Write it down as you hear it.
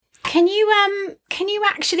Can you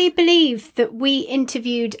actually believe that we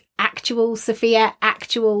interviewed actual Sophia,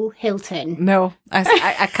 actual Hilton? No,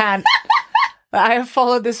 I can't. I have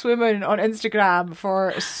followed this woman on Instagram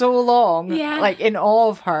for so long, like in awe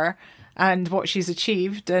of her and what she's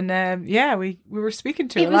achieved. And we were speaking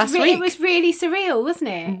to her last week. It was really surreal,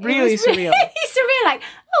 wasn't it? Really surreal. Really surreal. Like,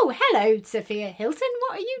 oh, hello, Sophia Hilton.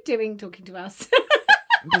 What are you doing talking to us?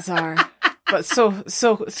 Bizarre. But so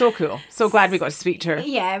cool. So glad we got to speak to her.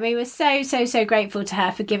 Yeah, we were so grateful to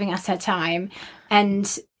her for giving us her time.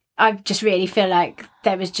 And I just really feel like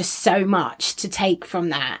there was just so much to take from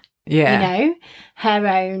that. Yeah. You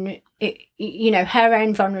know, her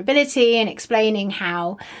own vulnerability and explaining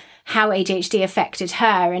how ADHD affected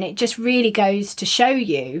her. And it just really goes to show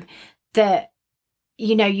you that,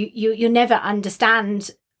 you know, you'll never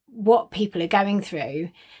understand what people are going through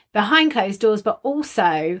behind closed doors, but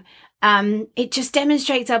also it just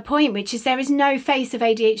demonstrates our point, which is there is no face of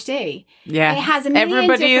ADHD. Yeah. It has a million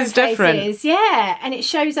Everybody is different. faces. Yeah. And it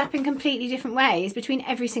shows up in completely different ways between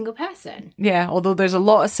every single person. Yeah. Although there's a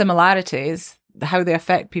lot of similarities, how they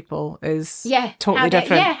affect people is totally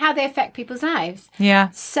different. How they affect people's lives. Yeah.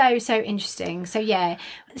 So interesting. So yeah.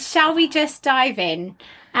 Shall we just dive in?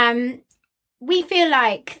 We feel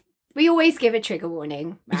like we always give a trigger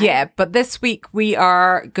warning. Right? Yeah, but this week we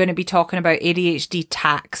are going to be talking about ADHD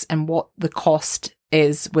tax and what the cost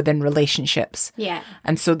is within relationships. Yeah.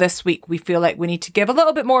 And so this week we feel like we need to give a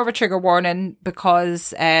little bit more of a trigger warning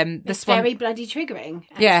because it's very bloody triggering,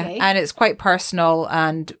 actually. Yeah, and it's quite personal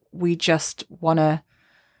and we just want to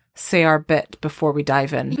say our bit before we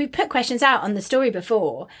dive in. We put questions out on the story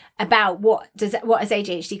before about what has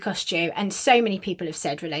ADHD cost you, and so many people have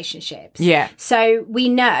said relationships. Yeah. So we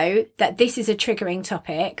know that this is a triggering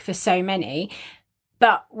topic for so many,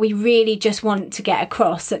 but we really just want to get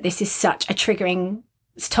across that this is such a triggering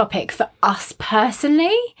topic for us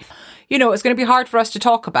personally. You know, it's going to be hard for us to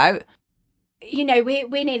talk about. You know,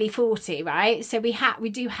 we're nearly 40, right? So we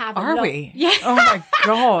do have a lot. Are we? Yeah. Oh my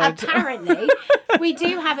God. Apparently, we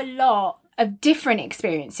do have a lot of different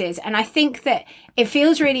experiences. And I think that it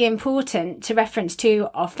feels really important to reference to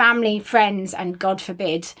our family, friends, and God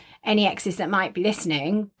forbid, any exes that might be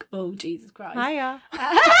listening. Oh, Jesus Christ. Hiya. You're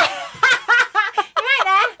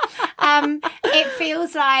right there. It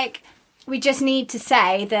feels like we just need to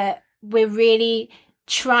say that we're really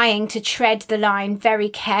trying to tread the line very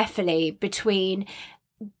carefully between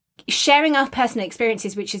sharing our personal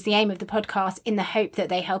experiences, which is the aim of the podcast, in the hope that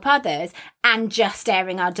they help others, and just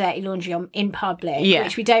airing our dirty laundry in public,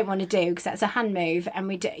 which we don't want to do because that's a hand move. And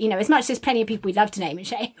we do, you know, as much as there's plenty of people we'd love to name and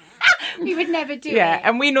shame, we would never do it. Yeah,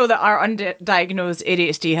 and we know that our undiagnosed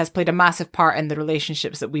ADHD has played a massive part in the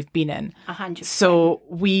relationships that we've been in. 100%. So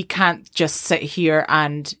we can't just sit here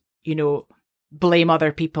and, you know, blame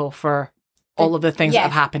other people for all of the things that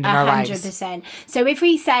have happened in our lives. 100%. So if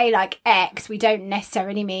we say like ex, we don't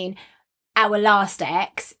necessarily mean our last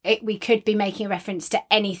ex. We could be making a reference to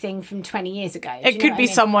anything from 20 years ago. It could be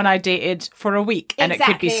someone I dated for a week, and it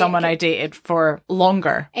could be someone I dated for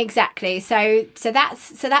longer. Exactly. So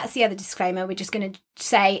that's the other disclaimer. We're just going to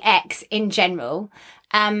say ex in general.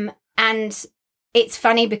 And it's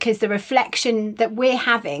funny because the reflection that we're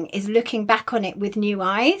having is looking back on it with new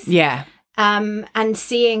eyes. Yeah. And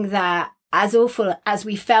seeing that, as awful as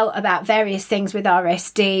we felt about various things with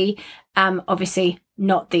RSD, obviously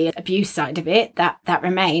not the abuse side of it, that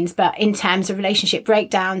remains, but in terms of relationship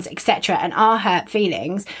breakdowns, etc., and our hurt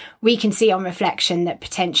feelings, we can see on reflection that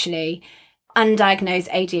potentially undiagnosed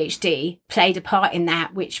ADHD played a part in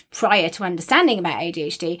that, which prior to understanding about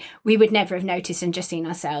ADHD, we would never have noticed and just seen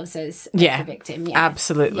ourselves as the victim. Yeah,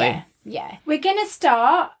 absolutely. Yeah. We're going to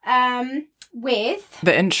start with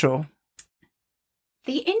the intro.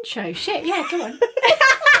 The intro. Shit, yeah, go on.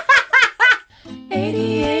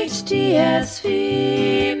 ADHD as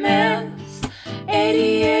females,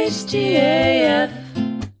 ADHD AF,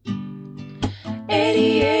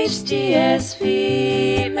 ADHD as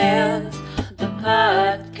females, the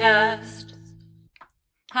podcast.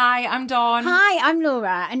 Hi, I'm Dawn. Hi, I'm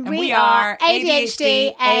Laura, and we are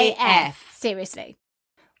ADHD AF. Seriously.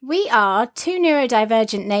 We are two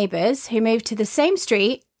neurodivergent neighbours who moved to the same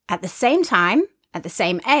street at the same time, at the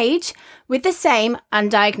same age, with the same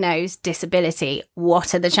undiagnosed disability.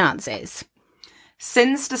 What are the chances?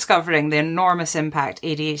 Since discovering the enormous impact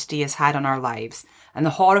ADHD has had on our lives and the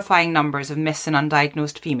horrifying numbers of missing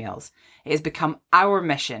undiagnosed females, it has become our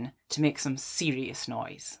mission to make some serious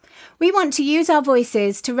noise. We want to use our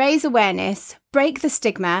voices to raise awareness, break the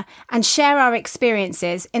stigma, and share our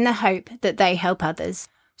experiences in the hope that they help others.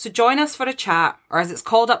 So join us for a chat, or as it's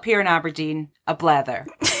called up here in Aberdeen, a blether.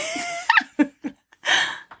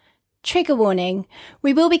 Trigger warning,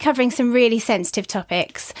 we will be covering some really sensitive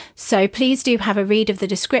topics, so please do have a read of the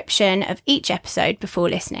description of each episode before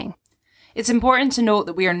listening. It's important to note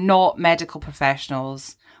that we are not medical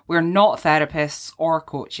professionals, we're not therapists or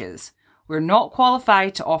coaches, we're not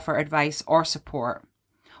qualified to offer advice or support.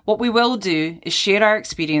 What we will do is share our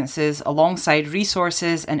experiences alongside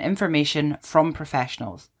resources and information from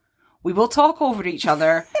professionals. We will talk over each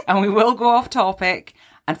other and we will go off topic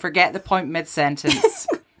and forget the point mid-sentence.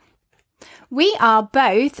 We are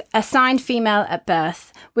both assigned female at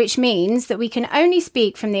birth, which means that we can only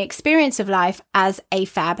speak from the experience of life as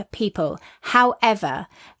AFAB people. However,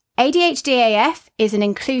 ADHD AF is an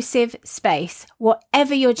inclusive space.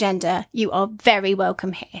 Whatever your gender, you are very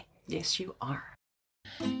welcome here. Yes, you are.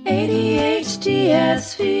 ADHD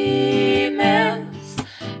as females,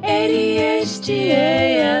 ADHD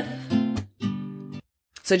AF.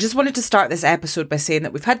 So I just wanted to start this episode by saying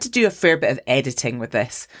that we've had to do a fair bit of editing with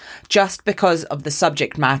this, just because of the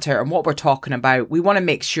subject matter and what we're talking about. We want to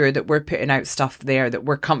make sure that we're putting out stuff there that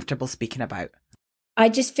we're comfortable speaking about. I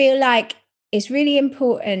just feel like it's really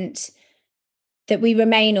important that we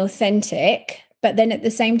remain authentic, but then at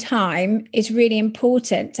the same time, it's really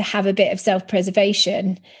important to have a bit of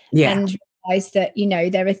self-preservation and realize that, you know,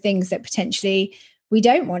 there are things that potentially we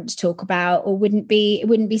don't want to talk about or it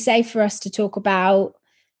wouldn't be safe for us to talk about.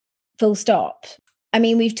 Full stop. I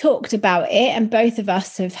mean, we've talked about it and both of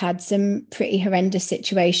us have had some pretty horrendous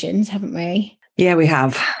situations, haven't we? Yeah, we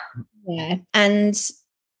have. Yeah. And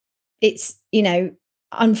it's, you know,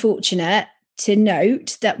 unfortunate to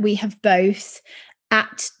note that we have both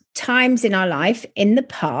at times in our life in the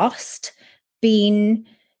past been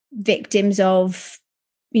victims of,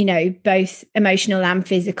 you know, both emotional and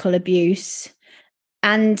physical abuse.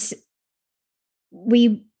 And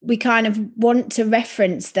we kind of want to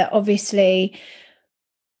reference that obviously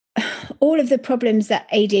all of the problems that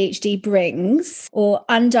ADHD brings or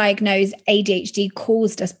undiagnosed ADHD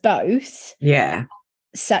caused us both. Yeah.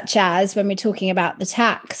 Such as when we're talking about the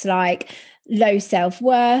tax, like low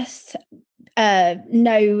self-worth,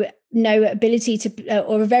 no ability to,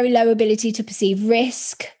 or a very low ability to perceive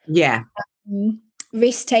risk. Yeah.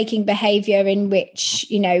 Risk-taking behavior in which,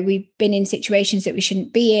 you know, we've been in situations that we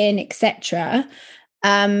shouldn't be in, etc.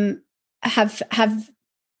 Have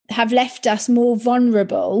left us more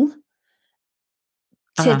vulnerable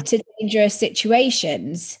to dangerous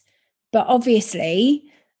situations. But obviously,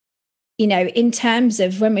 you know, in terms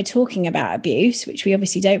of when we're talking about abuse, which we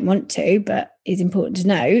obviously don't want to, but is important to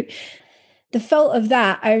note, the fault of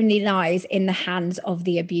that only lies in the hands of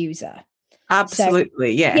the abuser.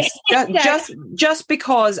 Absolutely, yes. Just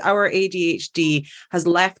because our ADHD has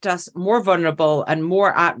left us more vulnerable and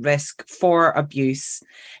more at risk for abuse,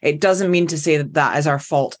 it doesn't mean to say that that is our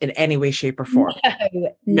fault in any way, shape, or form.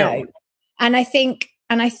 No. And I think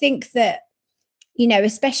that, you know,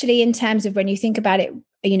 especially in terms of when you think about it,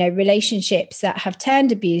 you know, relationships that have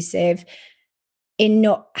turned abusive, in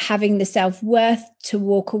not having the self-worth to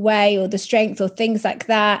walk away or the strength or things like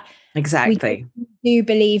that. Exactly. We do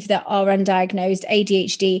believe that our undiagnosed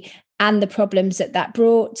ADHD and the problems that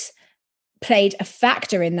brought played a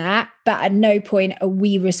factor in that, but at no point are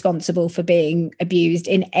we responsible for being abused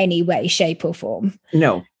in any way, shape, or form.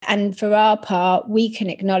 No. And for our part, we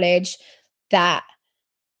can acknowledge that,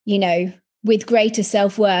 you know, with greater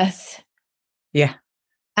self-worth. Yeah.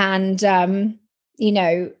 And, you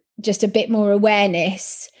know, just a bit more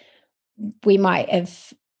awareness, we might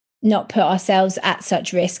have not put ourselves at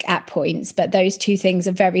such risk at points, but those two things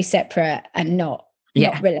are very separate and not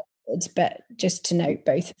related, but just to note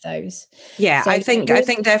both of those. Yeah, so I think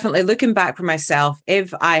definitely looking back for myself,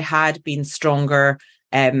 if I had been stronger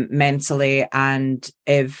mentally and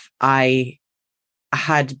if I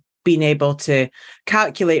had been able to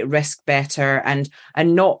calculate risk better and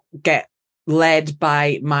not get led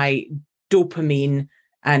by my dopamine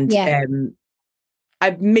and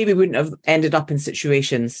I maybe wouldn't have ended up in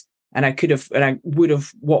situations and I would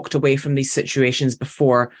have walked away from these situations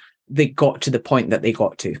before they got to the point that they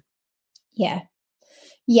got to. Yeah.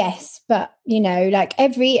 Yes. But, you know, like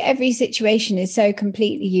every situation is so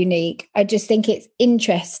completely unique. I just think it's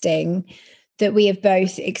interesting that we have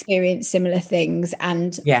both experienced similar things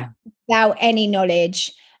and without any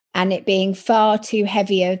knowledge and it being far too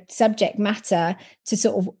heavy a subject matter to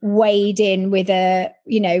sort of wade in with a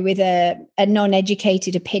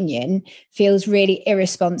non-educated opinion feels really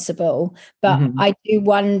irresponsible. But I do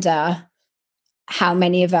wonder how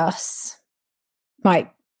many of us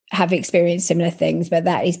might have experienced similar things, but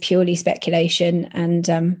that is purely speculation.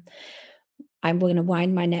 And I'm going to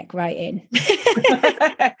wind my neck right in.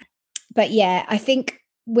 But yeah, I think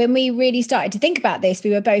when we really started to think about this,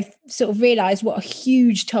 we were both sort of realized what a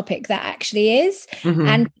huge topic that actually is,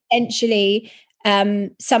 and potentially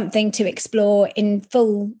something to explore in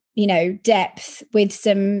full, depth with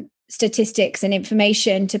some statistics and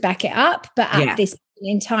information to back it up. But at this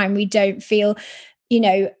point in time, we don't feel,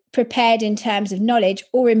 prepared in terms of knowledge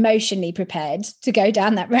or emotionally prepared to go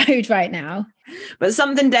down that road right now. But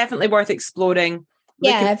something definitely worth exploring.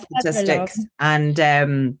 Look at statistics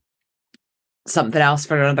and something else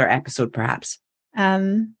for another episode, perhaps.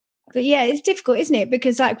 But yeah, it's difficult, isn't it?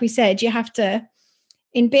 Because like we said, you have to,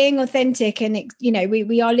 in being authentic, and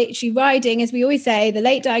we are literally riding, as we always say, the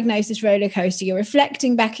late diagnosis roller coaster. You're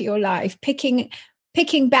reflecting back at your life, picking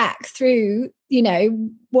back through,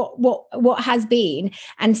 what has been,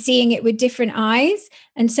 and seeing it with different eyes.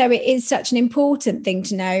 And so it is such an important thing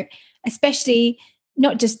to know, especially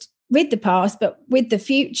not just with the past, but with the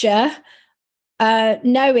future,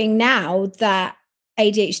 knowing now that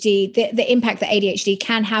ADHD, the impact that ADHD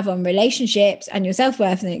can have on relationships and your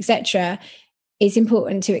self-worth and etc., is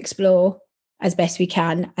important to explore as best we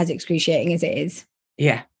can, as excruciating as it is.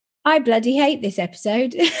 Yeah. I bloody hate this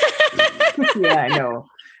episode. Yeah, I know.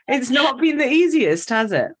 It's not been the easiest,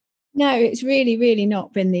 has it? No, it's really, really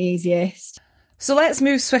not been the easiest. So let's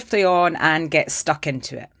move swiftly on and get stuck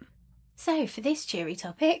into it. So for this cheery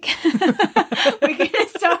topic, we're going to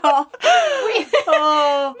start off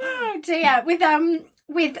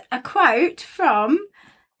with a quote from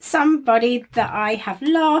somebody that I have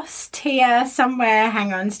lost here somewhere.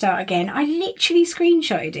 Hang on, start again. I literally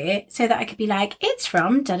screenshotted it so that I could be like, it's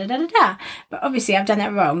from da da da da da. But obviously I've done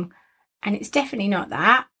that wrong, and it's definitely not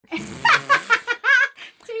that.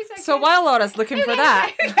 So while Laura's looking for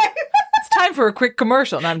that, it's time for a quick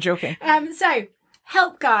commercial. No, I'm joking. So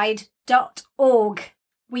helpguide.org.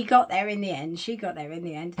 We got there in the end. She got there in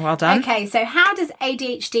the end. Well done. Okay, so how does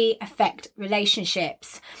ADHD affect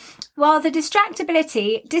relationships? While the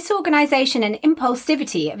distractibility, disorganization and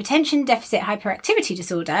impulsivity of attention deficit hyperactivity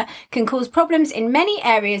disorder can cause problems in many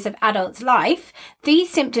areas of adults' life, these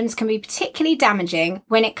symptoms can be particularly damaging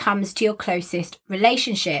when it comes to your closest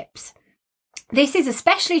relationships. This is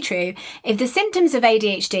especially true if the symptoms of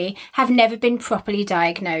ADHD have never been properly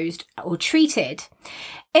diagnosed or treated.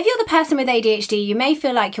 If you're the person with ADHD, you may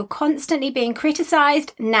feel like you're constantly being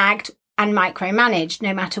criticised, nagged, and micromanaged.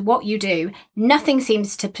 No matter what you do, nothing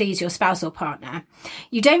seems to please your spouse or partner.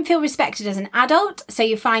 You don't feel respected as an adult, so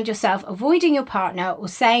you find yourself avoiding your partner or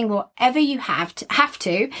saying whatever you have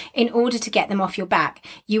to in order to get them off your back.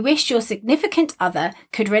 You wish your significant other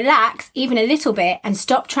could relax even a little bit and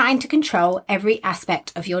stop trying to control every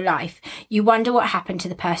aspect of your life. You wonder what happened to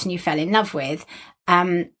the person you fell in love with.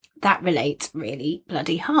 That relates really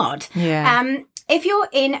bloody hard. Yeah. If you're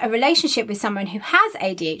in a relationship with someone who has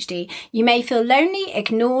ADHD, you may feel lonely,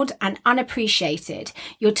 ignored, and unappreciated.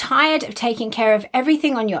 You're tired of taking care of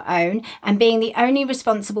everything on your own and being the only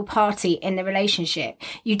responsible party in the relationship.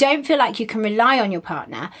 You don't feel like you can rely on your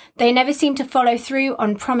partner. They never seem to follow through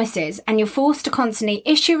on promises, and you're forced to constantly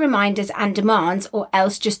issue reminders and demands, or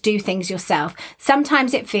else just do things yourself.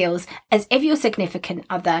 Sometimes it feels as if your significant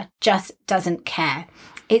other just doesn't care.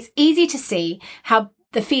 It's easy to see how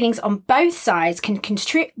the feelings on both sides can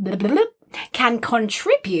contribute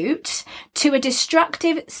to a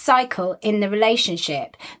destructive cycle in the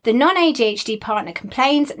relationship. The non-ADHD partner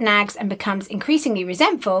complains, nags, and becomes increasingly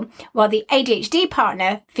resentful, while the ADHD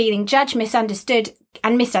partner, feeling judged, misunderstood,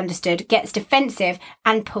 gets defensive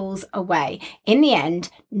and pulls away. In the end,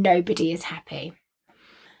 nobody is happy.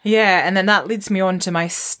 Yeah, and then that leads me on to my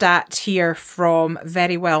stat here from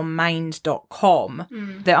verywellmind.com.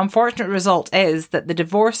 The unfortunate result is that the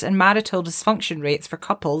divorce and marital dysfunction rates for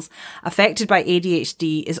couples affected by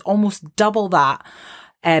ADHD is almost double that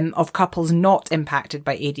of couples not impacted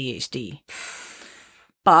by ADHD.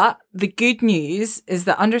 But the good news is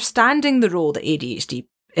that understanding the role that ADHD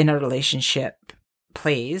in a relationship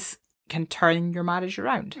plays can turn your marriage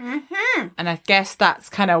around. Mm-hmm. And I guess that's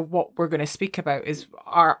kind of what we're going to speak about is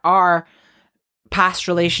our past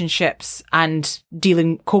relationships and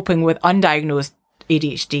coping with undiagnosed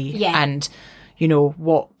ADHD and,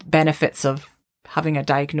 what benefits of having a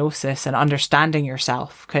diagnosis and understanding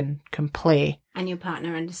yourself can play. And your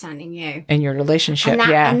partner understanding you. In your relationship,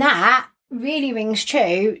 And that really rings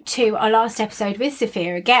true to our last episode with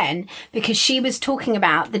Sophia again, because she was talking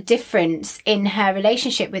about the difference in her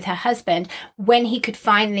relationship with her husband when he could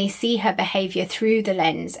finally see her behaviour through the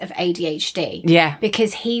lens of ADHD. Yeah.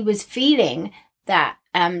 Because he was feeling that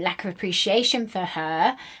lack of appreciation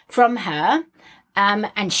from her,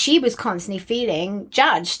 And she was constantly feeling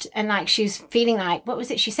judged, and like she was feeling like, what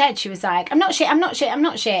was it she said? She was like, I'm not shit, I'm not shit, I'm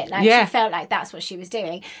not shit. Like she felt like that's what she was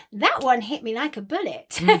doing. That one hit me like a bullet.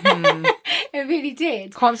 Mm-hmm. It really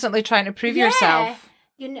did. Constantly trying to prove yourself.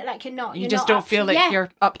 You're like you're not. You you're just not don't feel like you're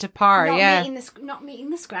up to par. Not meeting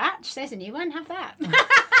the scratch. There's a new one. Have that.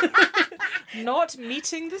 Not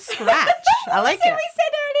meeting the scratch. I like it. What we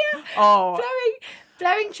said earlier. Oh.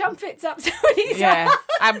 Blowing trumpets up somebody's ass.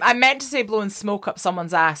 I meant to say blowing smoke up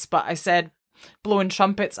someone's ass, but I said blowing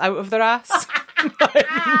trumpets out of their ass. I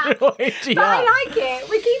have no idea. But I like it.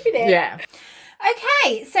 We're keeping it. Yeah.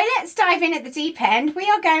 Okay, so let's dive in at the deep end. We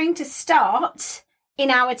are going to start in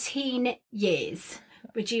our teen years.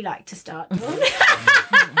 Would you like to start, Dawn?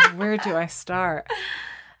 Where do I start?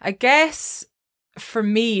 I guess for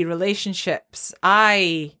me, relationships,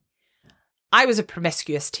 I was a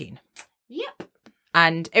promiscuous teen. Yep.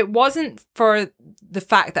 And it wasn't for the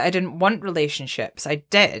fact that I didn't want relationships. I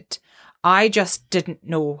did. I just didn't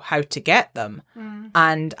know how to get them.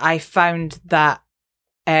 And I found that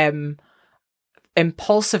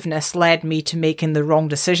impulsiveness led me to making the wrong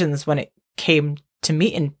decisions when it came to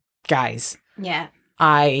meeting guys. Yeah.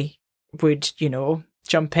 I would,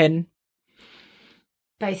 jump in.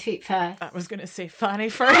 Both feet first. I was going to say fanny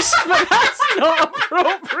first, but that's not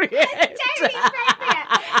appropriate. Totally appropriate.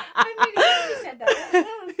 I'm really glad you said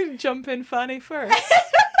that. Jump in fanny first.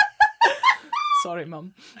 Sorry,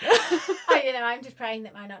 Mum. I'm just praying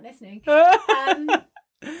that I'm not listening. But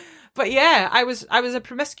yeah, I was a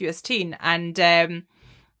promiscuous teen, and I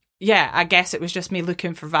guess it was just me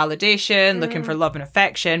looking for validation, looking for love and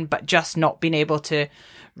affection, but just not being able to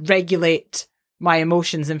regulate my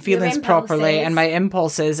emotions and feelings properly and my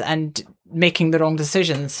impulses and making the wrong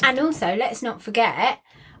decisions. And also, let's not forget,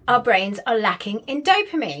 our brains are lacking in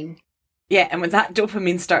dopamine. Yeah, and when that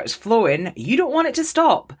dopamine starts flowing, you don't want it to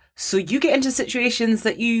stop. So you get into situations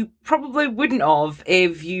that you probably wouldn't have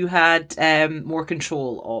if you had more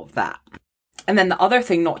control of that. And then the other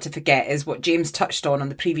thing not to forget is what James touched on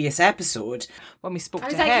the previous episode when we spoke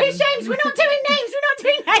to him. I was like, who's James? We're not doing names.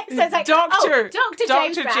 So it's like, Dr.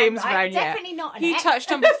 James Brown, right? Definitely not an He ex.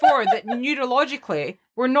 touched on before that neurologically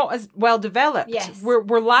we're not as well developed. Yes. We're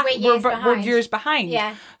years behind.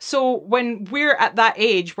 Yeah. So when we're at that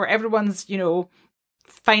age where everyone's,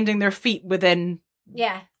 finding their feet within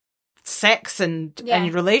sex and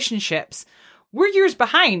relationships, we're years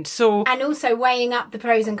behind. So and also weighing up the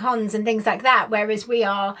pros and cons and things like that, whereas we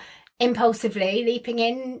are impulsively leaping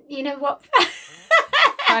in, what?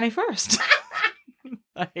 Fanny first.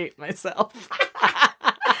 I hate myself.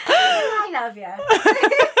 I love you.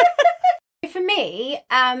 For me,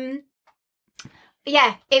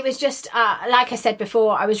 it was just, like I said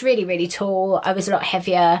before, I was really, really tall. I was a lot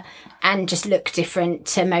heavier and just looked different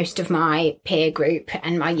to most of my peer group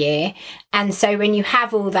and my year. And so when you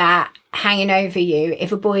have all that hanging over you,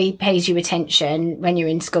 if a boy pays you attention when you're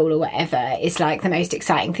in school or whatever, it's like the most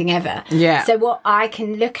exciting thing ever. Yeah. So what I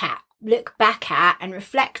can look back at and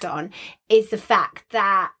reflect on is the fact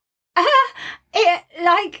that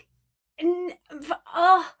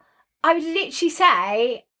I would literally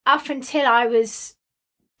say up until I was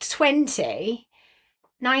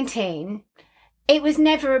 19, it was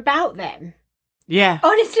never about them. Yeah.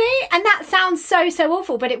 Honestly, and that sounds so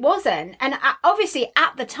awful, but it wasn't. And obviously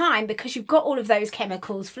at the time, because you've got all of those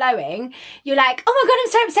chemicals flowing, you're like, oh my God,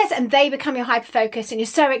 I'm so obsessed. And they become your hyper-focus and you're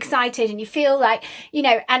so excited and you feel like,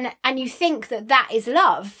 and you think that is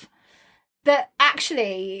love. But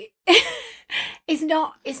actually, it's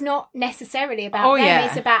not necessarily about them. Yeah.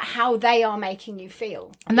 It's about how they are making you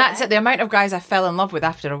feel. And that's it. The amount of guys I fell in love with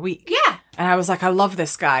after a week. Yeah. And I was like, I love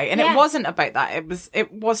this guy. And it wasn't about that.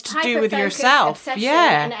 It was to do with yourself. Obsession,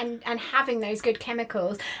 yeah. And having those good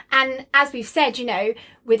chemicals. And as we've said,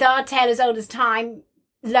 with our tale as old as time,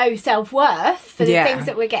 low self-worth for the things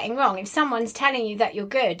that we're getting wrong. If someone's telling you that you're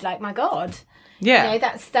good, like, my God. Yeah.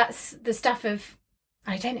 That's the stuff of,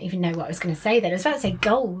 I don't even know what I was going to say then. I was about to say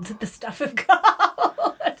gold, the stuff of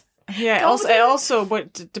gold. Yeah, it also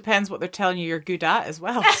depends what they're telling you you're good at as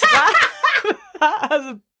well. So that has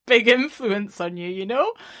a big influence on you, You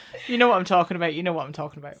know what I'm talking about. You know what I'm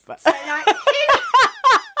talking about. But so,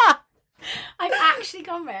 I've actually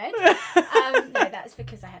gone red. No, that's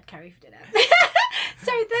because I had curry for dinner.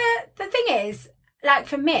 So the thing is, like,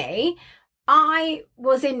 for me, I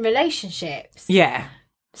was in relationships. Yeah.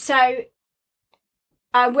 So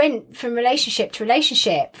I went from relationship to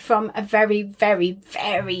relationship from a very, very,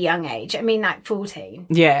 very young age. I mean, like 14.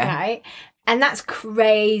 Yeah. Right? And that's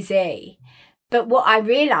crazy. But what I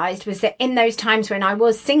realised was that in those times when I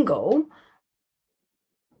was single,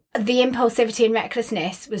 the impulsivity and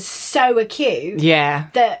recklessness was so acute Yeah.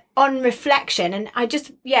 that on reflection, and I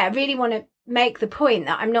just, really want to make the point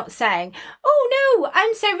that I'm not saying, oh no,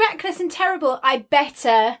 I'm so reckless and terrible, I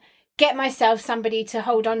better get myself somebody to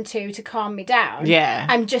hold on to calm me down. Yeah.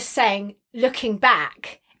 I'm just saying, looking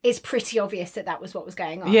back, it's pretty obvious that was what was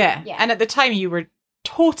going on. Yeah. And at the time you were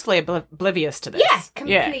totally oblivious to this. Yeah,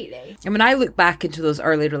 completely. And when I look back into those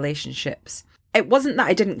early relationships, it wasn't that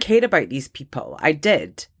I didn't care about these people. I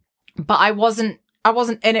did. But I wasn't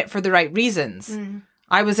in it for the right reasons.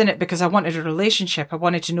 I was in it because I wanted a relationship. I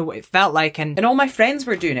wanted to know what it felt like. And all my friends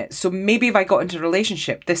were doing it. So maybe if I got into a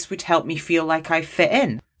relationship, this would help me feel like I fit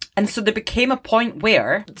in. And so there became a point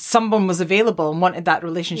where someone was available and wanted that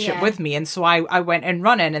relationship with me. And so I went in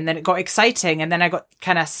running, and then it got exciting. And then I got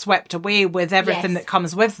kind of swept away with everything that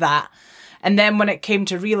comes with that. And then when it came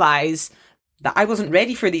to realise that I wasn't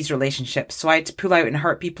ready for these relationships, so I had to pull out and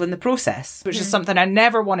hurt people in the process, which is something I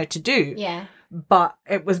never wanted to do. Yeah. But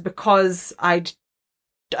it was because I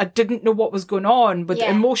didn't know what was going on with the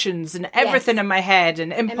emotions and everything in my head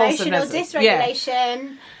and impulsiveness. Emotional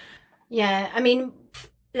dysregulation. Yeah. I mean,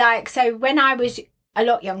 like, so when I was a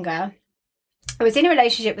lot younger, I was in a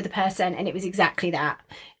relationship with a person, and it was exactly that.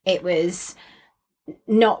 It was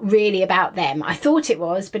not really about them. I thought it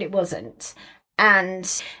was, but it wasn't.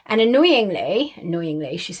 And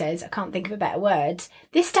annoyingly, she says, I can't think of a better word.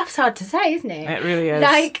 This stuff's hard to say, isn't it? It really is.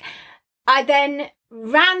 Like, I then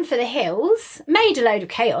ran for the hills, made a load of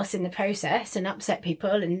chaos in the process and upset people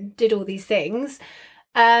and did all these things.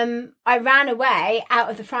 I ran away out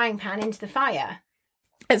of the frying pan into the fire.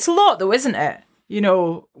 It's a lot though, isn't it? You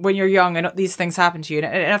know, when you're young and these things happen to you,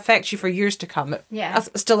 and it affects you for years to come.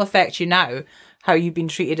 It still affects you now, how you've been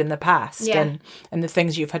treated in the past and the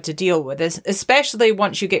things you've had to deal with, especially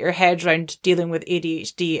once you get your head around dealing with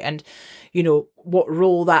ADHD and, you know, what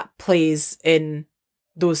role that plays in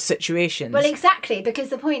those situations. Well, exactly, because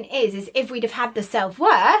the point is if we'd have had the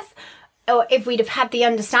self-worth, or if we'd have had the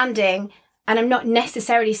understanding, and I'm not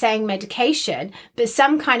necessarily saying medication, but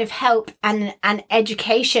some kind of help and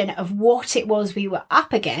education of what it was we were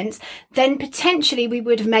up against, then potentially we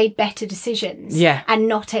would have made better decisions and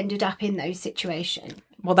not ended up in those situations.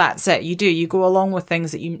 Well, that's it. You go along with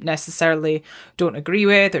things that you necessarily don't agree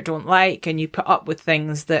with or don't like, and you put up with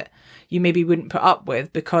things that you maybe wouldn't put up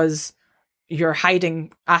with because you're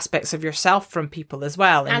hiding aspects of yourself from people as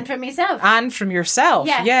well. And from yourself. And from yourself.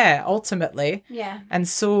 Yeah, ultimately. Yeah. And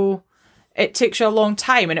so it takes you a long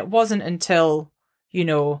time, and it wasn't until, you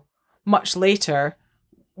know, much later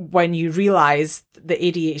when you realise the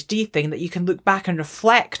ADHD thing that you can look back and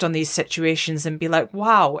reflect on these situations and be like,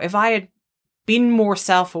 wow, if I had been more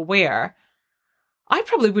self-aware, I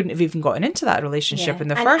probably wouldn't have even gotten into that relationship in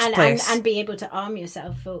the first place. And be able to arm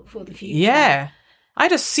yourself for the future. Yeah.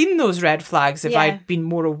 I'd have seen those red flags if I'd been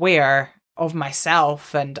more aware of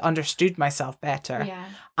myself and understood myself better. Yeah.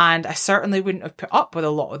 And I certainly wouldn't have put up with a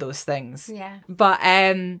lot of those things. Yeah. But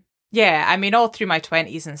I mean, all through my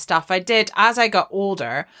 20s and stuff, I did, as I got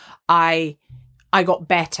older, I got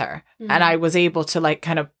better, and I was able to like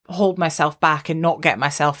kind of hold myself back and not get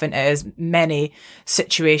myself into as many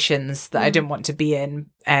situations that I didn't want to be in.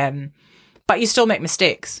 But you still make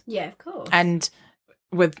mistakes. Yeah, of course. And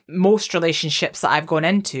with most relationships that I've gone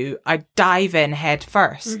into, I dive in head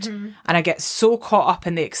first, and I get so caught up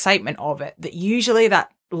in the excitement of it that usually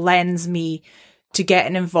that lends me to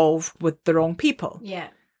getting involved with the wrong people. Yeah.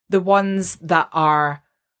 The ones that are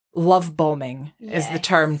love bombing is the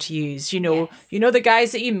term to use. You know, the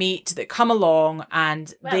guys that you meet that come along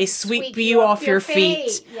and they sweep you off your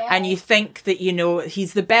feet. Yes. And you think that, you know,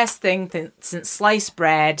 he's the best thing since sliced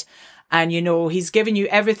bread. And, you know, he's given you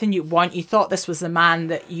everything you want. You thought this was the man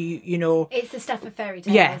that you know. It's the stuff of fairy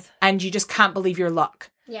tales. Yeah. And you just can't believe your luck.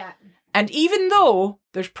 Yeah. And even though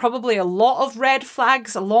there's probably a lot of red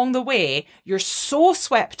flags along the way, you're so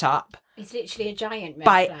swept up. It's literally a giant red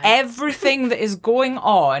by flag. everything that is going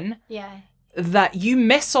on. Yeah. That you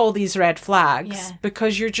miss all these red flags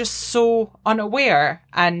because you're just so unaware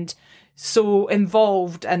and so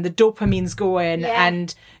involved, and the dopamine's going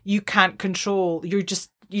and you can't control. You just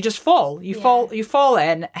fall. You fall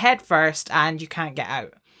in head first and you can't get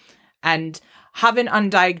out. And having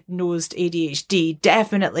undiagnosed ADHD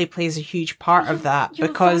definitely plays a huge part of that, you're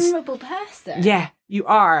because a vulnerable person. Yeah, you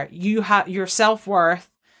are. You have your self-worth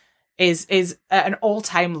is at an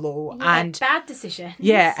all-time low, and bad decisions.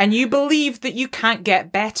 Yeah, and you believe that you can't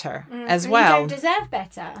get better as well. You don't deserve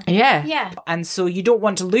better. Yeah. Yeah. And so you don't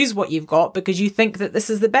want to lose what you've got because you think that this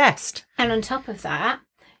is the best. And on top of that,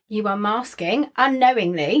 you are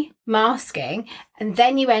unknowingly masking, and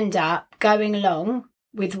then you end up going along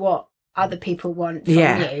with what other people want from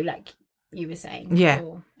you, like you were saying. Yeah.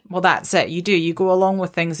 Before. Well, that's it. You do. You go along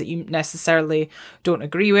with things that you necessarily don't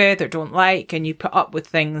agree with or don't like, and you put up with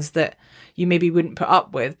things that you maybe wouldn't put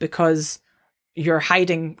up with because you're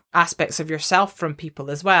hiding aspects of yourself from people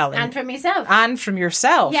as well. And from yourself. And from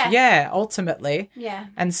yourself. Yeah. Yeah, ultimately. Yeah.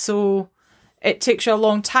 And so it takes you a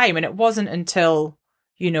long time. And it wasn't until,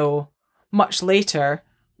 you know, much later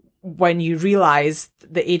when you realise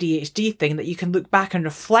the ADHD thing that you can look back and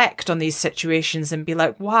reflect on these situations and be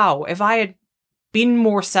like, wow, if I had been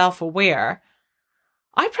more self-aware,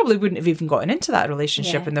 I probably wouldn't have even gotten into that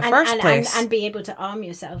relationship in the first place. And be able to arm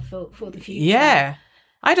yourself for the future. Yeah.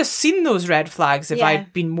 I'd have seen those red flags if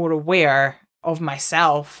I'd been more aware of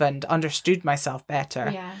myself and understood myself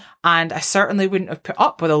better. Yeah. And I certainly wouldn't have put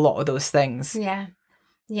up with a lot of those things. Yeah.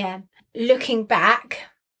 Yeah. Looking back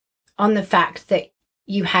on the fact that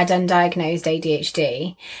you had undiagnosed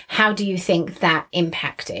ADHD, how do you think that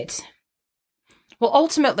impacted? Well,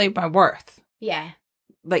 ultimately, my worth. Yeah.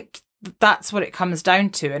 Like, that's what it comes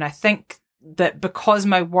down to. And I think that because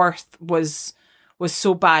my worth was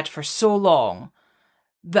so bad for so long,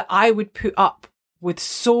 that I would put up with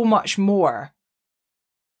so much more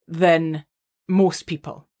than most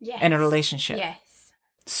people in a relationship. Yes.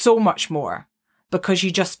 So much more, because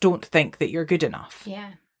you just don't think that you're good enough.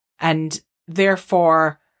 Yeah. And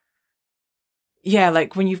therefore, yeah,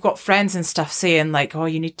 like when you've got friends and stuff saying like, oh,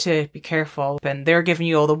 you need to be careful, and they're giving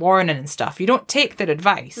you all the warning and stuff, you don't take their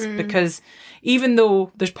advice because even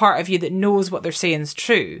though there's part of you that knows what they're saying is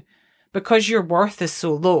true, because your worth is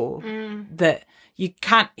so low that you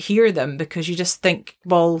can't hear them, because you just think,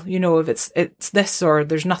 well, you know, if it's this or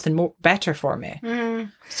there's nothing more better for me.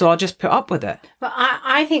 So I'll just put up with it. But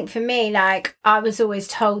I think for me, like, I was always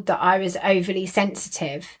told that I was overly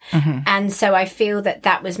sensitive. And so I feel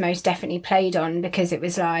that was most definitely played on, because it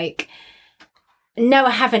was like, no,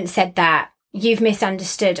 I haven't said that. You've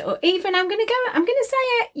misunderstood. Or even I'm going to say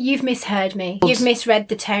it. You've misheard me. You've misread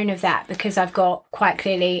the tone of that, because I've got quite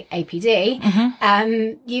clearly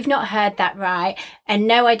APD. You've not heard that right. And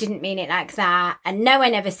no, I didn't mean it like that. And no, I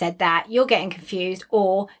never said that. You're getting confused,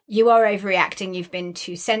 or you are overreacting. You've been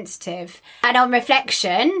too sensitive. And on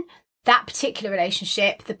reflection, that particular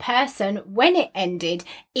relationship, the person, when it ended,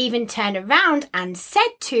 even turned around and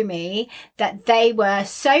said to me that they were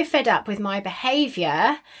so fed up with my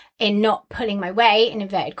behaviour in not pulling my weight, in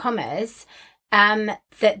inverted commas,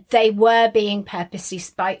 that they were being purposely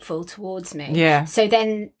spiteful towards me. Yeah. So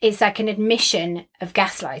then it's like an admission of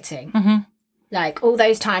gaslighting. Like all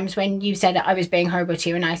those times when you said I was being horrible to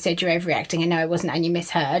you and I said you're overreacting, and no, I wasn't, and you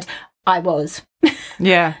misheard, I was.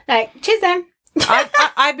 Yeah. Like, cheers then.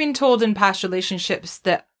 I've been told in past relationships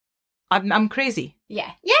that I'm crazy.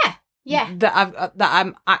 Yeah. Yeah. Yeah. That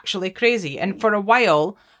I'm actually crazy. And for a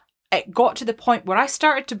while, it got to the point where I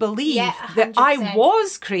started to believe that I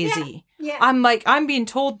was crazy. Yeah. I'm like, I'm being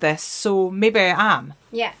told this, so maybe I am.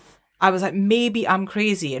 Yeah. I was like, maybe I'm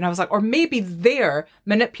crazy. And I was like, or maybe they're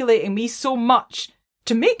manipulating me so much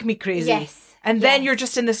to make me crazy. Yes. And then you're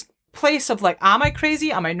just in this place of like, am I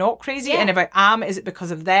crazy? Am I not crazy? And if I am, is it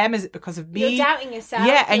because of them? Is it because of me? You're doubting yourself.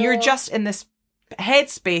 Yeah, and you're just in this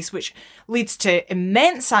headspace, which leads to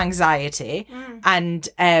immense anxiety and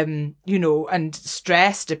you know, and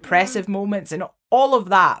stress, depressive moments, and all of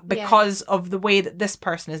that because of the way that this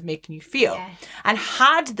person is making you feel. And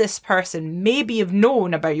had this person maybe have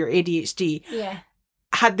known about your ADHD,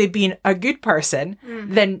 had they been a good person,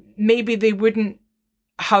 then maybe they wouldn't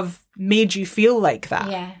have made you feel like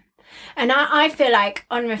that. Yeah. And I feel like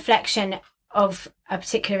on reflection of a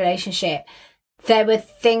particular relationship, there were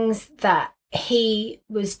things that he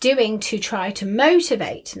was doing to try to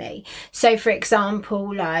motivate me. So, for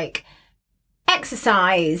example, like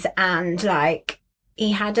exercise, and like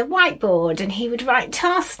he had a whiteboard and he would write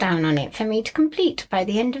tasks down on it for me to complete by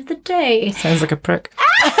the end of the day. Sounds like a prick.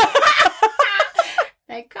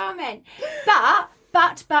 No comment.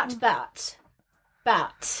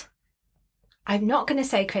 But I'm not going to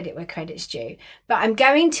say credit where credit's due, but I'm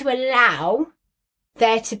going to allow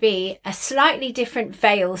there to be a slightly different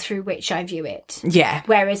veil through which I view it. Yeah.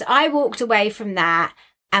 Whereas I walked away from that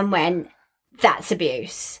and went, that's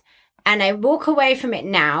abuse. And I walk away from it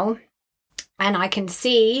now and I can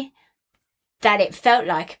see that it felt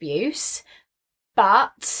like abuse,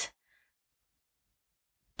 but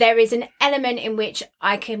there is an element in which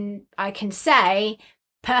I can say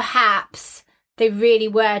perhaps they really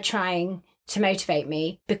were trying to motivate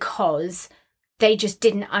me because they just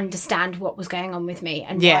didn't understand what was going on with me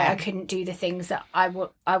and why I couldn't do the things that I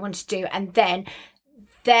wanted to do. And then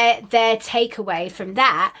their takeaway from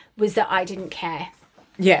that was that I didn't care.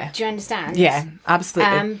 Yeah. Do you understand? Yeah,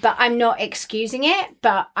 absolutely. But I'm not excusing it.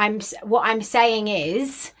 But what I'm saying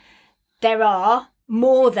is there are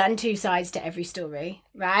more than two sides to every story,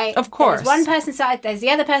 right? Of course. There's one person's side, there's the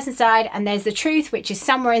other person's side, and there's the truth, which is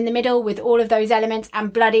somewhere in the middle with all of those elements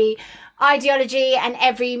and bloody ideology and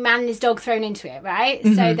every man and his dog thrown into it, right?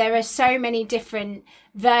 So there are so many different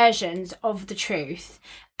versions of the truth.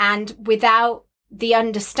 And without the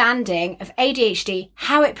understanding of ADHD,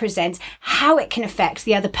 how it presents, how it can affect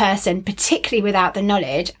the other person, particularly without the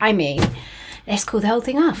knowledge, I mean, let's call the whole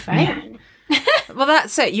thing off, right? Yeah. Well,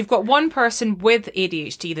 that's it. You've got one person with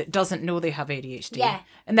ADHD that doesn't know they have ADHD. Yeah.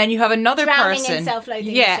 And then you have another Drowning person. in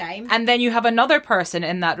self-loathing and shame. And then you have another person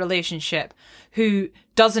in that relationship who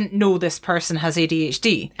doesn't know this person has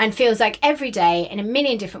ADHD. And feels like every day, in a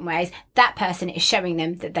million different ways, that person is showing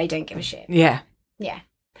them that they don't give a shit. Yeah. Yeah.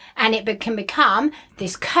 And it can become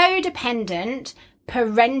this codependent,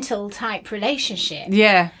 parental type relationship.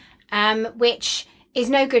 Yeah. Which is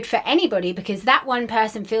no good for anybody, because that one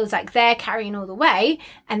person feels like they're carrying all the weight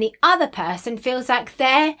and the other person feels like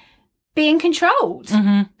they're being controlled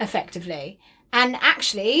effectively. And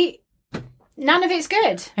actually, none of it's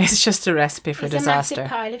good. It's just a recipe for disaster. It's a massive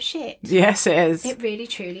pile of shit. Yes, it is. It really,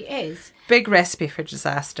 truly is. Big recipe for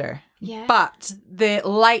disaster. Yeah. But the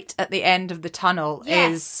light at the end of the tunnel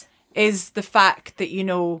is the fact that, you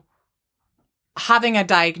know, having a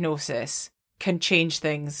diagnosis can change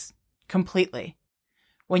things completely.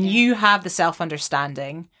 When you have the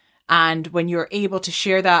self-understanding and when you're able to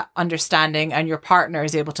share that understanding and your partner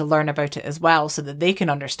is able to learn about it as well so that they can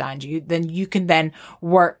understand you, then you can then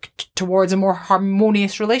work towards a more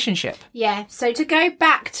harmonious relationship. Yeah. So to go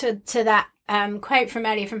back to that quote from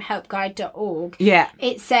earlier from helpguide.org,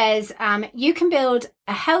 it says, you can build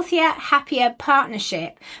a healthier, happier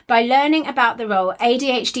partnership by learning about the role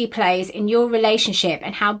ADHD plays in your relationship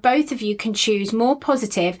and how both of you can choose more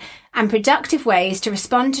positive and productive ways to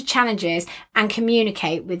respond to challenges and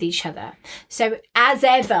communicate with each other. So as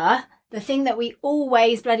ever, the thing that we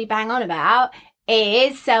always bloody bang on about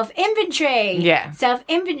is self-inventory. Yeah.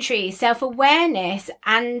 Self-inventory, self-awareness,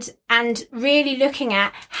 and really looking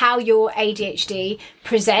at how your ADHD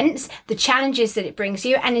presents, the challenges that it brings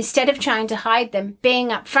you, and instead of trying to hide them, being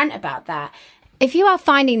upfront about that. If you are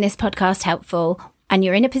finding this podcast helpful and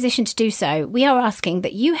you're in a position to do so, we are asking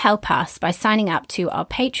that you help us by signing up to our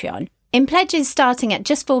Patreon. In pledges starting at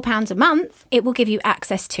just £4 a month, it will give you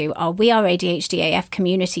access to our We Are ADHD AF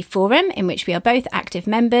community forum, in which we are both active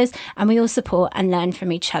members and we all support and learn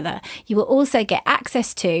from each other. You will also get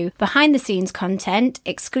access to behind-the-scenes content,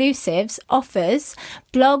 exclusives, offers,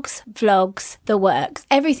 blogs, vlogs, the works,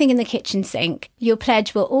 everything in the kitchen sink. Your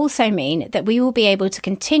pledge will also mean that we will be able to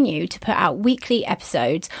continue to put out weekly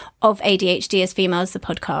episodes of ADHD as Females, the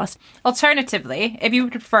podcast. Alternatively, if you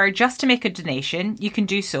would prefer just to make a donation, you can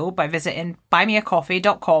do so by visiting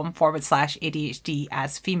buymeacoffee.com/ADHD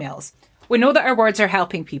as females. We know that our words are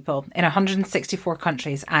helping people in 164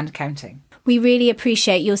 countries and counting. We really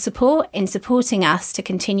appreciate your support in supporting us to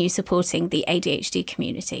continue supporting the ADHD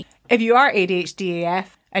community. If you are ADHD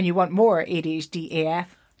AF and you want more ADHD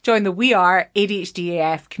AF, join the We Are ADHD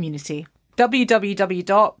AF community.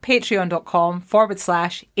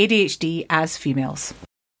 www.patreon.com/ADHD as females.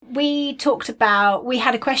 We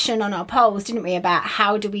had a question on our polls, didn't we, about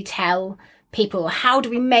how do we tell people, how do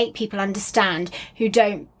we make people understand who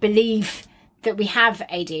don't believe that we have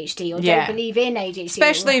ADHD or don't believe in ADHD.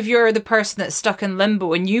 Especially if you're the person that's stuck in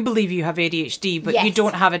limbo and you believe you have ADHD, but you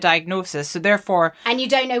don't have a diagnosis. So therefore... And you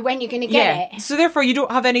don't know when you're going to get it. So therefore you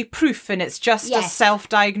don't have any proof and it's just a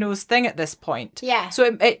self-diagnosed thing at this point. Yeah.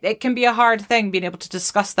 So it can be a hard thing being able to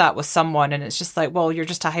discuss that with someone and it's just like, well, you're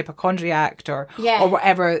just a hypochondriac or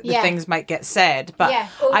whatever the things might get said. But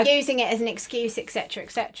or using it as an excuse, etc.,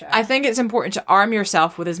 etc. I think it's important to arm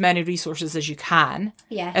yourself with as many resources as you can.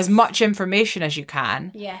 Yes. As much information as you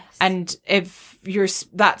can. Yes. And if you're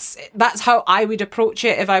that's how I would approach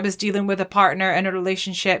it if I was dealing with a partner in a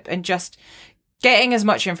relationship, and just getting as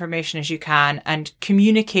much information as you can and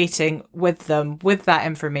communicating with them with that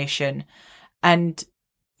information. And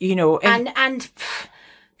you know, and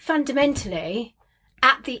fundamentally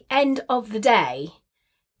at the end of the day,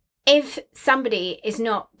 if somebody is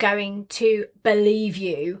not going to believe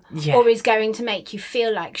you or is going to make you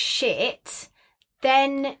feel like shit,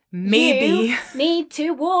 then maybe you need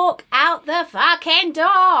to walk out the fucking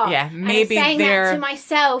door. Yeah, maybe I'm saying that to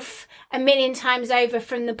myself a million times over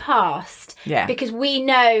from the past. Yeah. Because we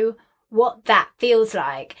know what that feels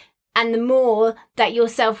like. And the more that your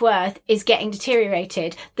self-worth is getting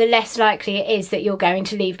deteriorated, the less likely it is that you're going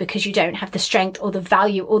to leave because you don't have the strength or the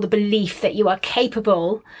value or the belief that you are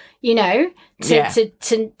capable, you know, Yeah.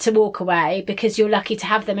 to walk away because you're lucky to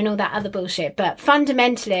have them and all that other bullshit. But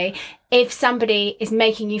fundamentally, if somebody is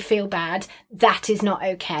making you feel bad, that is not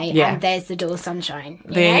okay. Yeah. And there's the door, sunshine.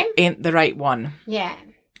 You They know? ain't the right one. Yeah.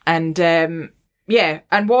 And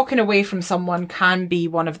and walking away from someone can be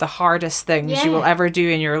one of the hardest things you will ever do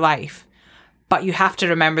in your life. But you have to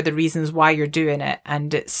remember the reasons why you're doing it,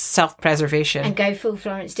 and it's self-preservation. And go full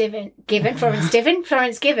Florence Given,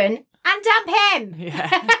 and dump him.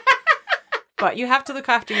 Yeah. But you have to look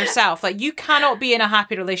after yourself. Like, you cannot be in a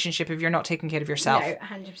happy relationship if you're not taking care of yourself. No,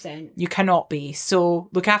 100%. You cannot be. So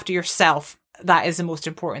look after yourself. That is the most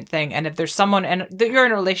important thing. And if there's someone that you're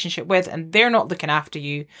in a relationship with and they're not looking after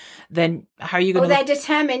you, then how are you going to... Or they're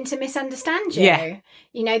determined to misunderstand you. Yeah.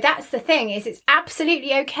 You know, that's the thing, is it's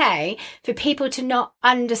absolutely okay for people to not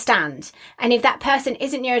understand. And if that person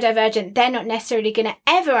isn't neurodivergent, they're not necessarily going to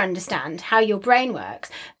ever understand how your brain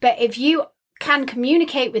works. But if you can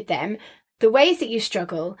communicate with them the ways that you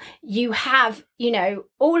struggle, you have, you know,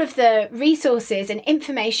 all of the resources and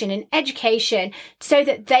information and education so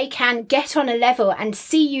that they can get on a level and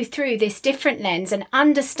see you through this different lens and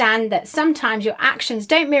understand that sometimes your actions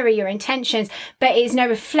don't mirror your intentions, but it is no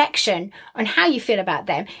reflection on how you feel about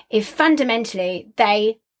them. If fundamentally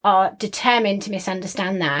they are determined to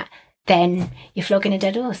misunderstand that, then you're flogging a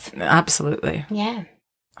dead horse. Absolutely. Yeah.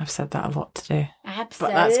 I've said that a lot today.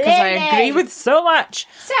 Absolutely. But that's because I agree with so much.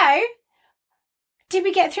 So, did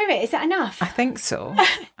we get through it? Is that enough? I think so.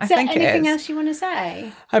 I Is there think it anything is. else you want to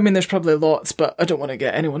say? I mean, there's probably lots, but I don't want to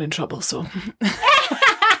get anyone in trouble, so...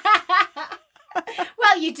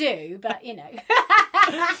 Well, you do, but you know.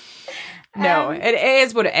 No, it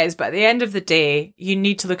is what it is. But at the end of the day, you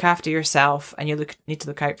need to look after yourself and you need to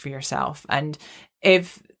look out for yourself. And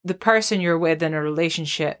if the person you're with in a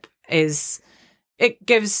relationship gives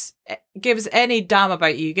any damn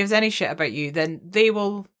about you, gives any shit about you, then they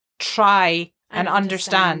will try and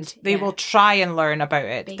understand. They will try and learn about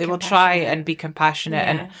it. They will try and be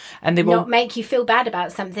compassionate and they will not make you feel bad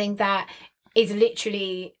about something that is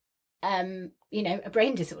literally you know, a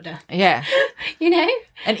brain disorder. Yeah. You know?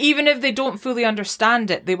 And even if they don't fully understand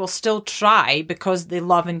it, they will still try because they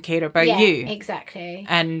love and care about you. Exactly.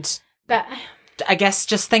 But I guess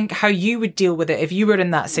just think how you would deal with it if you were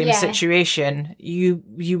in that same situation. You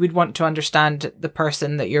would want to understand the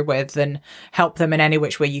person that you're with and help them in any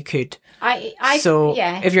which way you could.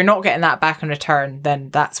 If you're not getting that back in return, then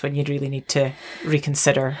that's when you really need to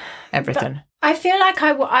reconsider everything. But I feel like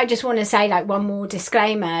I just want to say like one more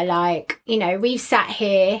disclaimer. Like, you know, we've sat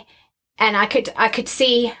here and I could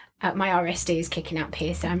see my RSD is kicking up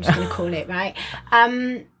here, so I'm just going to call it right.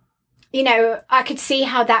 You know, I could see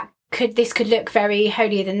how this could look very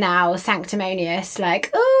holier than thou, sanctimonious,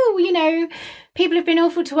 like, oh, you know, people have been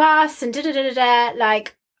awful to us and da-da-da-da-da.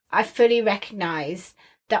 Like, I fully recognise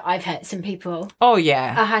that I've hurt some people. Oh,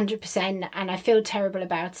 yeah. 100%. And I feel terrible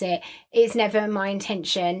about it. It's never my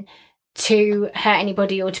intention to hurt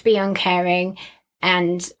anybody or to be uncaring.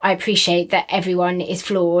 And I appreciate that everyone is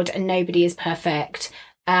flawed and nobody is perfect.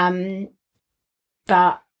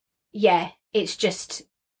 But, yeah, it's just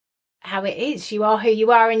how it is. You are who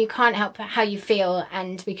you are and you can't help how you feel,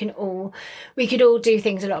 and we could all do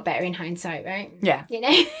things a lot better in hindsight, right? Yeah. You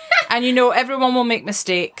know? And you know, everyone will make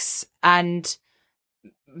mistakes, and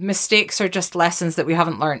mistakes are just lessons that we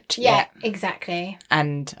haven't learnt yet. Exactly.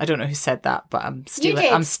 And I don't know who said that, but I'm stealing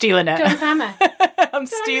it. John Farmer. I'm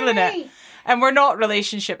stealing it. And we're not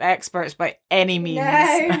relationship experts by any means. No.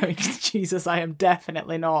 I mean, Jesus, I am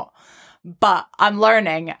definitely not. But I'm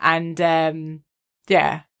learning, and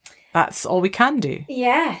that's all we can do.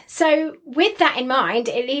 Yeah. So with that in mind,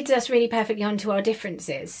 it leads us really perfectly on to our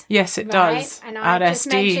differences. Yes, it does. And I just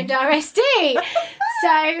mentioned RSD.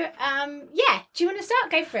 So, do you want to start?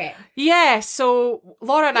 Go for it. Yeah, so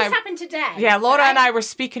Laura and This happened today. Yeah, Laura and I were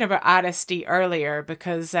speaking about RSD earlier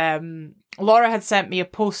because Laura had sent me a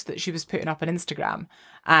post that she was putting up on Instagram,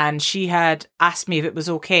 and she had asked me if it was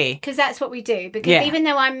okay. Because that's what we do. Because even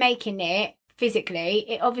though I'm making it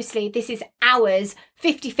physically, this is ours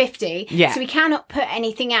 50-50. Yeah. So we cannot put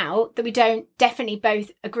anything out that we don't definitely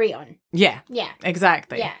both agree on. Yeah. Yeah.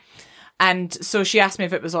 Exactly. Yeah. And so she asked me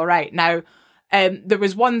if it was all right. Now, there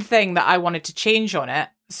was one thing that I wanted to change on it,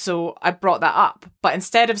 so I brought that up. But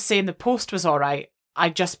instead of saying the post was all right, I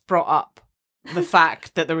just brought up the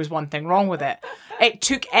fact that there was one thing wrong with it. It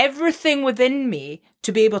took everything within me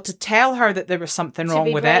to be able to tell her that there was something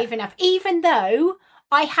wrong with it. To be brave enough. Even though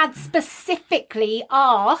I had specifically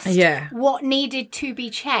asked what needed to be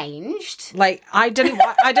changed. Like, I didn't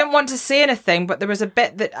want to say anything, but there was a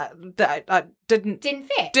bit that I didn't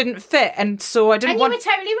fit, and so I didn't. And you were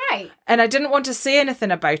totally right. And I didn't want to say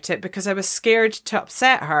anything about it because I was scared to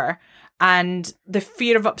upset her, and the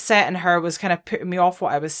fear of upsetting her was kind of putting me off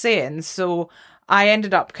what I was saying. So I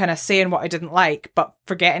ended up kind of saying what I didn't like, but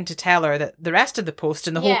forgetting to tell her that the rest of the post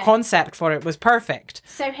and the whole concept for it was perfect.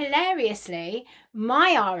 So hilariously,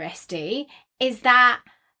 my RSD is that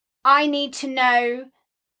I need to know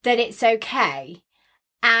that it's okay.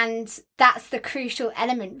 And that's the crucial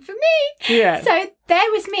element for me. Yeah. So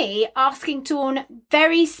there was me asking Dawn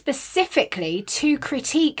very specifically to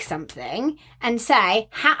critique something and say,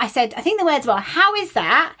 I think the words were, how is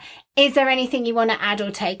that? Is there anything you want to add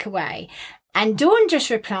or take away? And Dawn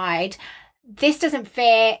just replied, this doesn't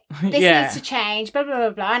fit, this needs to change, blah, blah, blah,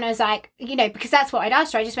 blah. And I was like, because that's what I'd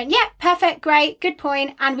asked her. I just went, yeah, perfect, great, good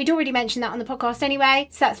point. And we'd already mentioned that on the podcast anyway,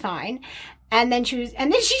 so that's fine. And then she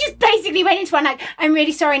just basically went into one like, I'm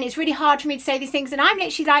really sorry and it's really hard for me to say these things. And I'm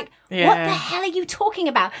literally like, what the hell are you talking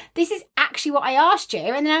about? This is actually what I asked you.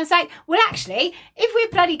 And then I was like, well, actually, if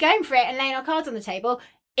we're bloody going for it and laying our cards on the table,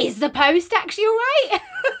 is the post actually all right?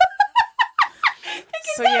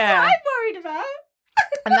 Because that's what I'm worried about.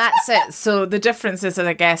 And that's it. So the difference is,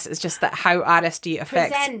 I guess, is just that how RSD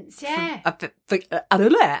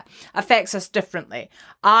affects us differently.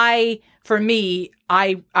 For me,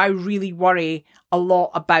 I really worry a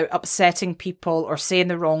lot about upsetting people or saying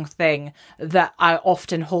the wrong thing that I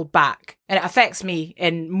often hold back. And it affects me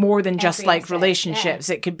in more than just like relationships.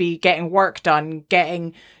 It could be getting work done,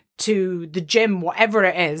 getting to the gym, whatever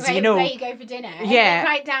it is, where you go for dinner. Yeah.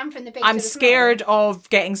 Right down from the big I'm scared of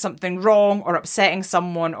getting something wrong or upsetting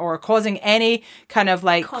someone or causing any kind of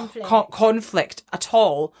like conflict at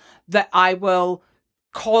all, that I will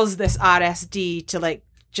cause this RSD to like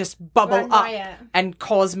just bubble up and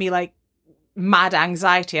cause me like mad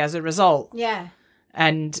anxiety as a result. Yeah.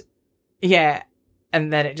 And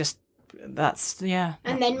and then it just,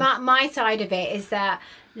 And then my side of it is that,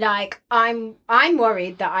 like, I'm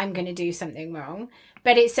worried that I'm going to do something wrong.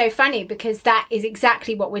 But it's so funny because that is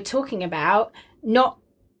exactly what we're talking about,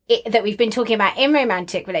 that we've been talking about in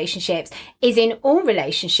romantic relationships, is in all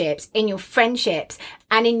relationships, in your friendships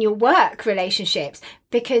and in your work relationships.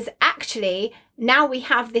 Because actually, now we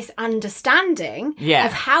have this understanding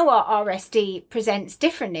of how our RSD presents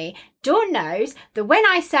differently. Dawn knows that when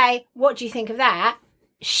I say, what do you think of that?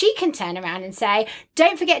 She can turn around and say,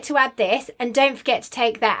 don't forget to add this and don't forget to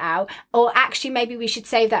take that out. Or actually, maybe we should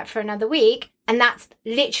save that for another week. And that's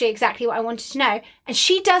literally exactly what I wanted to know. And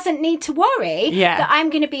she doesn't need to worry that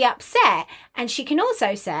I'm going to be upset. And she can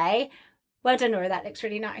also say, well done, Nora, that looks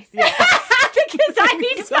really nice. Yeah. Because I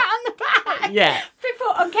need a pat on the back. Yeah.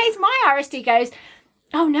 Before, in case my RSD goes,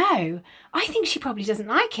 oh no, I think she probably doesn't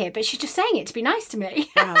like it, but she's just saying it to be nice to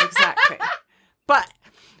me. Well, exactly. But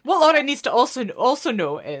what Laura needs to also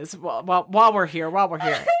know is, while we're here,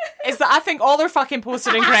 is that I think all their fucking posts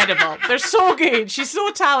are incredible. They're so good. She's so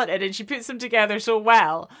talented and she puts them together so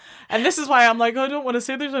well. And this is why I'm like, I don't want to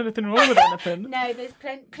say there's anything wrong with anything. No, there's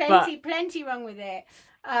plenty wrong with it.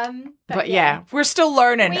 But we're still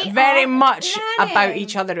learning very much about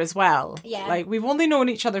each other as well. Yeah. Like, we've only known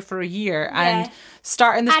each other for a year and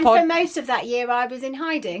starting this for most of that year I was in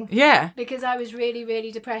hiding. Yeah. Because I was really,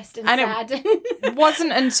 really depressed and sad. It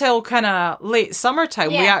wasn't until kind of late summertime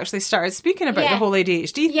we actually started speaking about the whole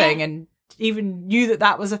ADHD thing and even knew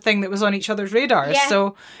that was a thing that was on each other's radars.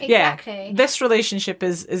 So exactly. This relationship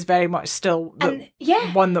is very much still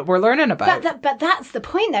one that we're learning about. But that's the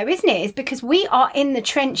point though, isn't it? Is because we are in the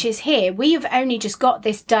trenches here. We have only just got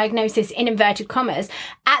this diagnosis, in inverted commas,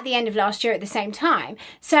 at the end of last year at the same time.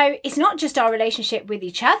 So it's not just our relationship with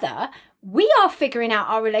each other. We are figuring out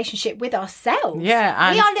our relationship with ourselves.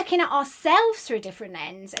 Yeah, we are looking at ourselves through a different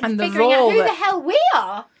lens and figuring out who the hell we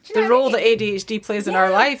are. The role that ADHD plays in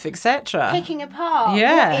our life, etc. Picking apart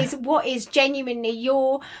what is genuinely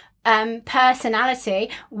your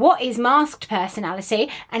personality, what is masked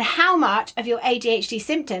personality, and how much of your ADHD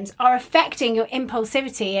symptoms are affecting your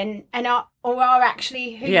impulsivity and are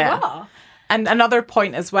actually who you are. And another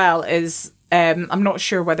point as well is, I'm not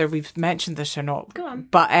sure whether we've mentioned this or not. Go on.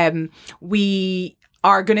 But we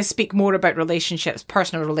are going to speak more about relationships,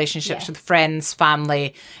 personal relationships with friends,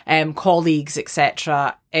 family, colleagues,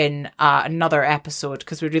 etc. in another episode,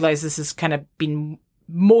 because we realise this has kind of been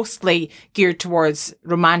mostly geared towards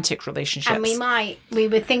romantic relationships. And we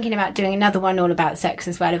were thinking about doing another one all about sex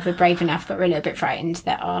as well, if we're brave enough, but we're a little bit frightened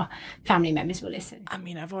that our family members will listen. I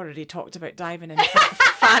mean, I've already talked about diving into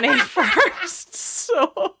Fanny first,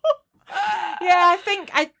 so... Yeah,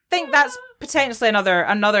 I think that's potentially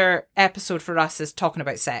another episode for us is talking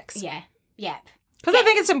about sex. Yeah. Yep. Because I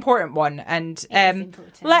think it's an important one. And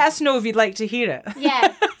important. let us know if you'd like to hear it.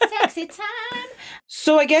 Yeah. Sexy time.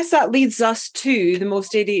 So I guess that leads us to the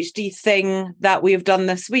most ADHD thing that we have done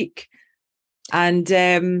this week. And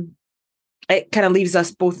it kind of leaves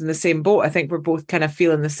us both in the same boat. I think we're both kind of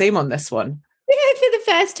feeling the same on this one. Yeah, for the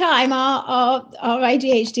first time, our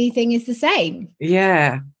ADHD thing is the same.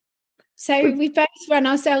 Yeah. So we've both run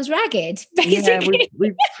ourselves ragged, basically. Yeah,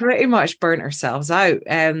 we've pretty much burnt ourselves out.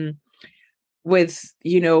 With,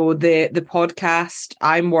 you know, the podcast,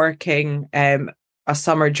 I'm working a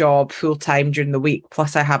summer job full time during the week.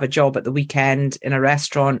 Plus I have a job at the weekend in a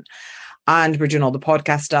restaurant, and we're doing all the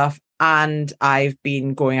podcast stuff. And I've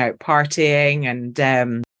been going out partying,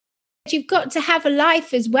 and you've got to have a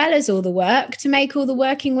life as well as all the work to make all the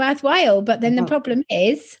working worthwhile. But then the problem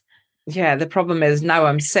is... Yeah, the problem is now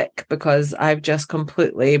I'm sick because I've just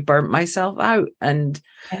completely burnt myself out, and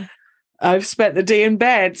I've spent the day in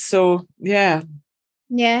bed. So, yeah.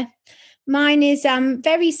 Yeah. Mine is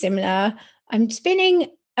very similar. I'm spinning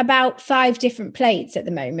about 5 different plates at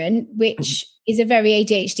the moment, which is a very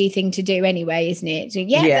ADHD thing to do anyway, isn't it? So,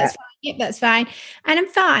 that's fine. Yep, that's fine. And I'm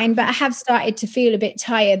fine, but I have started to feel a bit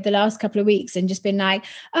tired the last couple of weeks and just been like,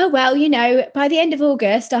 oh, well, you know, by the end of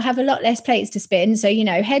August, I'll have a lot less plates to spin. So, you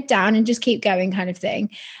know, head down and just keep going kind of thing,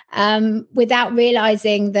 without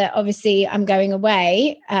realizing that obviously I'm going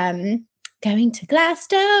away, going to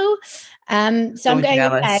Glasgow. So I'm going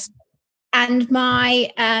away. And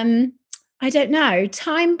my, I don't know,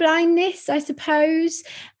 time blindness, I suppose,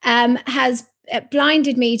 has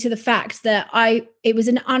blinded me to the fact that it was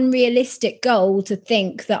an unrealistic goal to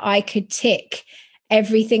think that I could tick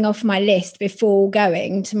everything off my list before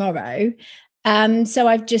going tomorrow. So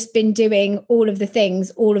I've just been doing all of the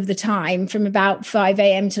things all of the time from about 5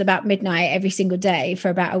 a.m. till about midnight every single day for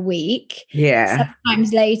about a week. Yeah.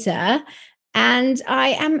 Sometimes later. And I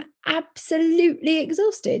am absolutely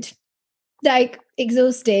exhausted. Like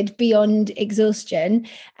exhausted beyond exhaustion,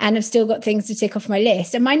 and I've still got things to tick off my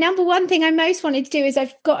list. And my number one thing I most wanted to do is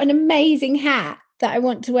I've got an amazing hat that I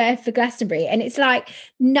want to wear for Glastonbury, and it's like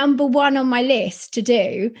number one on my list to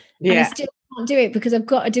do. Yeah. And I still can't do it because I've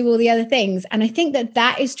got to do all the other things. And I think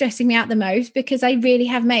that is stressing me out the most, because I really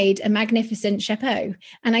have made a magnificent chapeau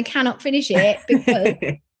and I cannot finish it because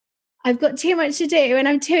I've got too much to do and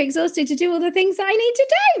I'm too exhausted to do all the things that I need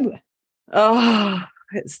to do. Oh,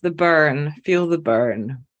 it's the burn. Feel the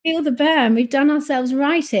burn. Feel the burn. We've done ourselves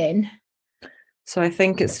right in. So I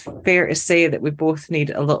think it's fair to say that we both need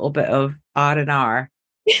a little bit of R&R.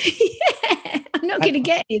 Yeah, I'm not going to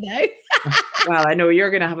get any though. Well, I know you're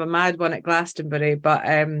going to have a mad one at Glastonbury, but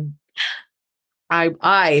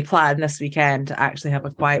I plan this weekend to actually have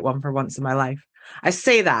a quiet one for once in my life. I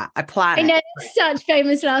say that. I plan. I know, such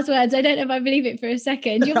famous last words. I don't know if I believe it for a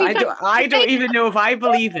second. I don't even know if I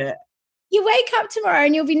believe it. You wake up tomorrow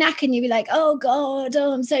and you'll be knackered. You'll be like, oh God,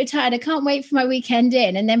 I'm so tired. I can't wait for my weekend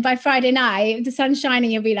in. And then by Friday night, if the sun's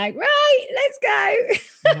shining, you'll be like, right, let's go.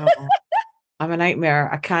 No, I'm a nightmare.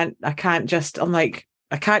 I can't just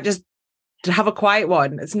have a quiet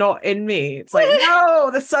one. It's not in me. It's like, no,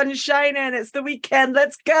 the sun's shining. It's the weekend.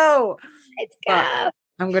 Let's go. Let's go. But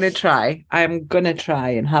I'm going to try. I'm going to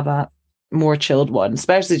try and have a more chilled one,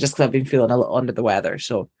 especially just because I've been feeling a little under the weather.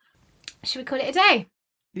 So should we call it a day?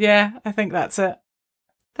 Yeah, I think that's it.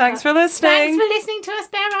 Thanks for listening. Thanks for listening to us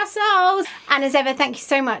bare our souls. And as ever, thank you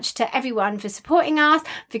so much to everyone for supporting us,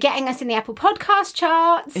 for getting us in the Apple Podcast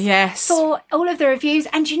charts. Yes. For all of the reviews.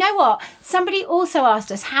 And you know what? Somebody also asked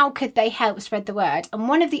us how could they help spread the word. And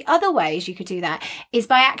one of the other ways you could do that is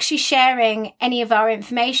by actually sharing any of our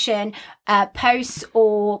information, posts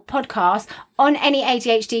or podcasts on any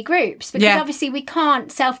ADHD groups, because obviously we can't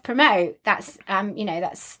self-promote. That's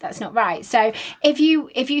that's not right. So if you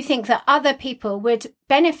think that other people would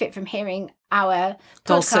benefit from hearing our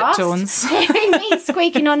podcast, tones, hearing me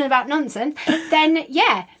squeaking on about nonsense, then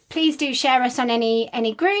please do share us on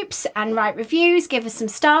any groups and write reviews, give us some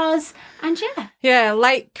stars, and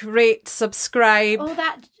like, rate, subscribe, all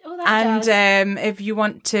that and if you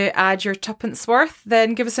want to add your tuppence worth,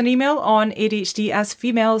 then give us an email on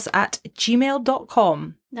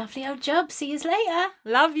adhdasfemales@gmail.com. Lovely old job. See you later.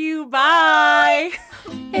 Love you. Bye.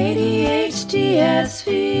 ADHD as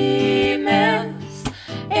females,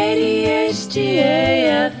 ADHD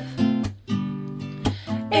AF,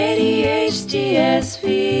 ADHD as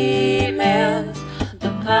females.